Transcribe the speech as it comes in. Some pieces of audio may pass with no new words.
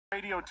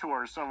radio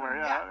tour somewhere.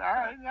 Yeah. All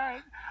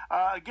right.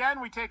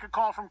 Again, we take a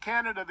call from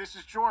Canada. This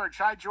is George.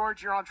 Hi,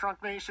 George. You're on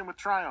Trunk Nation with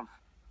Triumph.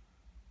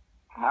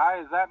 Hi,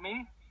 is that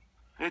me?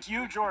 It's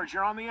you, George.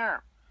 You're on the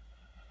air.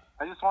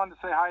 I just wanted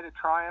to say hi to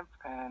Triumph,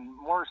 and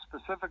more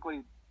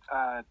specifically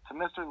to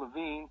Mr.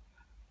 Levine.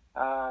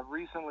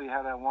 Recently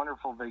had a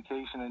wonderful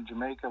vacation in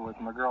Jamaica with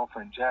my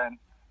girlfriend Jen,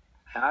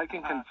 and I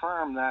can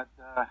confirm that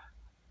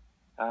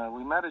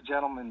we met a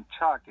gentleman,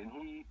 Chuck, and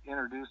he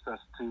introduced us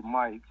to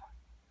Mike.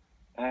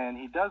 And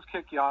he does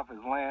kick you off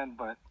his land,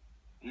 but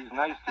he's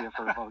nice to you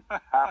for about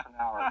half an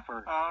hour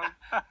first.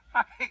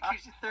 It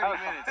gives you 30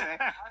 minutes, eh?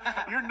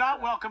 You're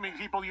not welcoming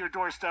people to your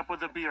doorstep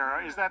with a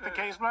beer. Is that the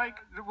case, Mike?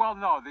 Well,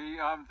 no.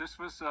 This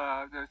was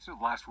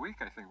last week,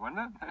 I think,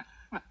 wasn't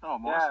it?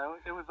 Almost. Yeah,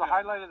 it was the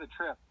highlight of the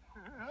trip.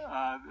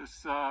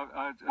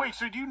 Wait,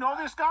 so do you know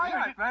this guy?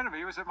 Yeah, I met him.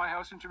 He was at my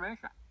house in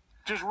Jamaica.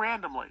 Just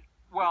randomly?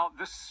 Well,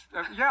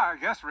 I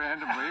guess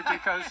randomly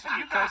because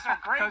you guys are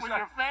great with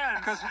your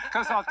fans.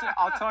 Because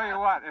I'll tell you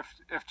what,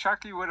 if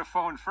Chucky would have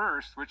phoned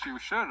first, which he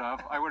should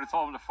have, I would have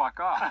told him to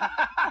fuck off.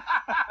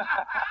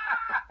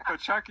 But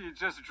Chucky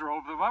just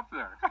drove them up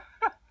there.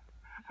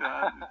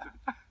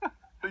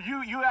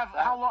 You have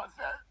how long?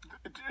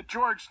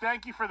 George,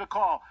 thank you for the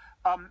call.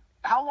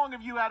 How long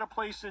have you had a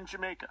place in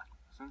Jamaica?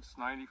 Since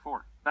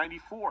 '94.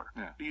 94.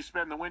 Yeah. You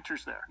spend the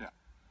winters there. Yeah.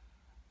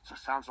 So it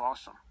sounds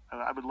awesome.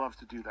 I would love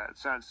to do that. It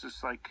sounds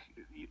just like,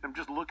 I'm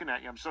just looking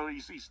at you. I'm so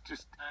he's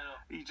just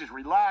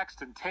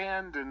relaxed and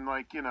tanned and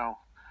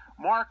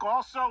Mark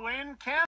also in Canada.